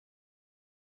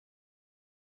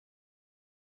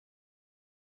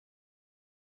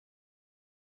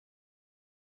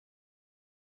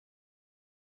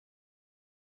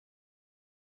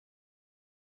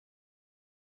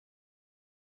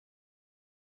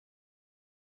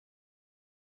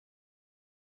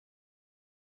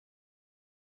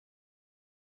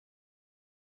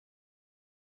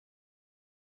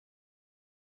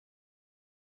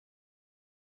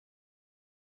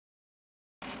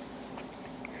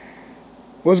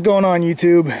What's going on,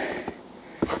 YouTube?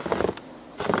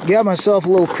 Got myself a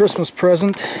little Christmas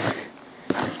present.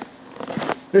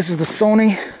 This is the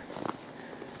Sony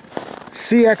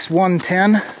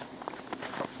CX110.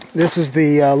 This is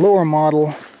the lower model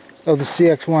of the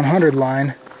CX110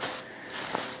 line.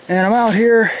 And I'm out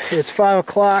here, it's 5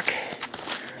 o'clock.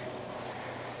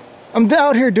 I'm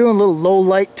out here doing a little low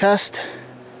light test.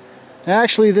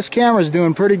 Actually, this camera is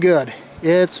doing pretty good.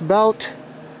 It's about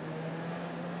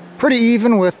pretty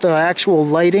even with the actual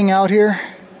lighting out here.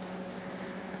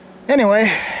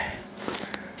 Anyway,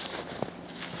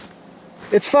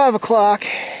 it's 5 o'clock,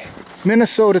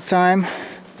 Minnesota time.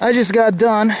 I just got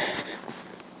done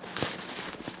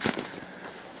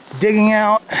digging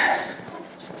out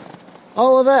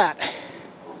all of that.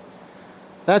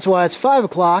 That's why it's 5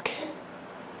 o'clock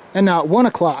and not 1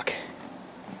 o'clock.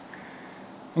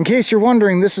 In case you're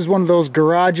wondering, this is one of those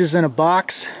garages in a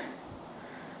box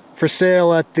for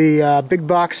sale at the big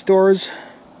box stores.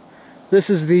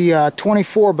 This is the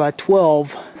 24 by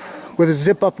 12 with a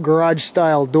zip-up garage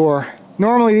style door.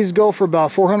 Normally these go for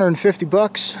about 450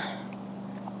 bucks.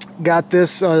 Got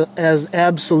this as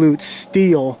absolute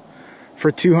steal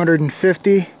for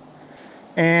 250,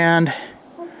 and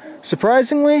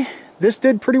surprisingly this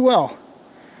did pretty well.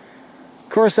 Of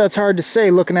course, that's hard to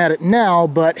say looking at it now,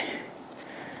 but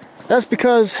that's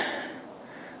because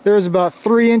there was about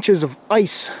 3 inches of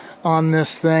ice on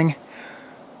this thing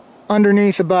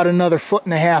underneath about another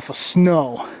 1.5 feet of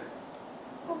snow.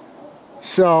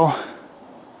 So,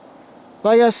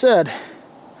 like I said,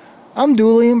 I'm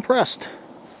duly impressed.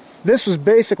 This was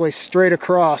basically straight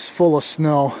across full of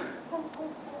snow.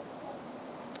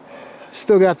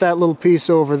 Still got that little piece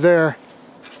over there,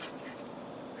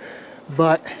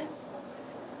 but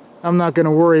I'm not going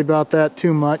to worry about that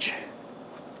too much.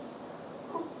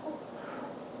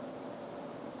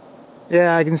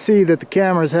 Yeah, I can see that the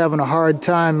camera's having a hard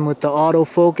time with the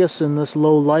autofocus in this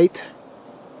low light.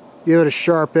 Give it a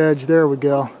sharp edge. There we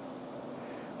go.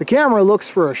 The camera looks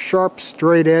for a sharp,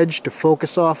 straight edge to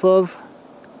focus off of,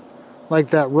 like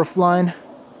that roof line.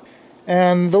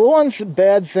 And the one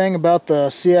bad thing about the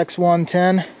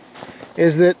CX110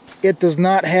 is that it does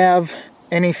not have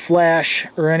any flash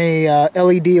or any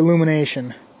LED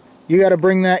illumination. You got to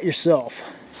bring that yourself.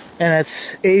 And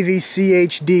it's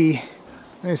Vsynch.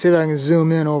 Let me see if I can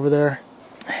zoom in over there.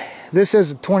 This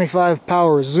has a 25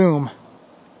 power zoom.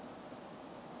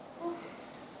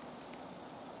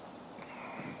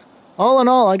 All in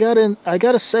all, I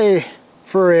gotta say,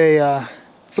 for a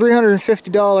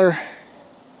 $350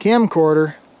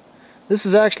 camcorder, this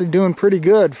is actually doing pretty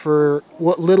good for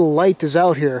what little light is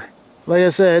out here. Like I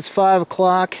said, it's 5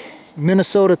 o'clock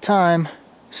Minnesota time.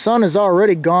 Sun has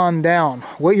already gone down.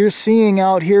 What you're seeing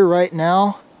out here right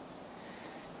now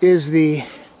is the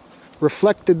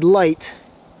reflected light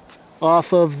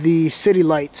off of the city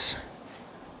lights,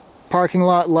 parking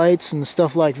lot lights and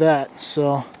stuff like that.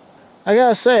 So I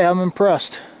gotta say, I'm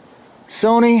impressed.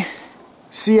 Sony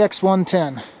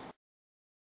CX110.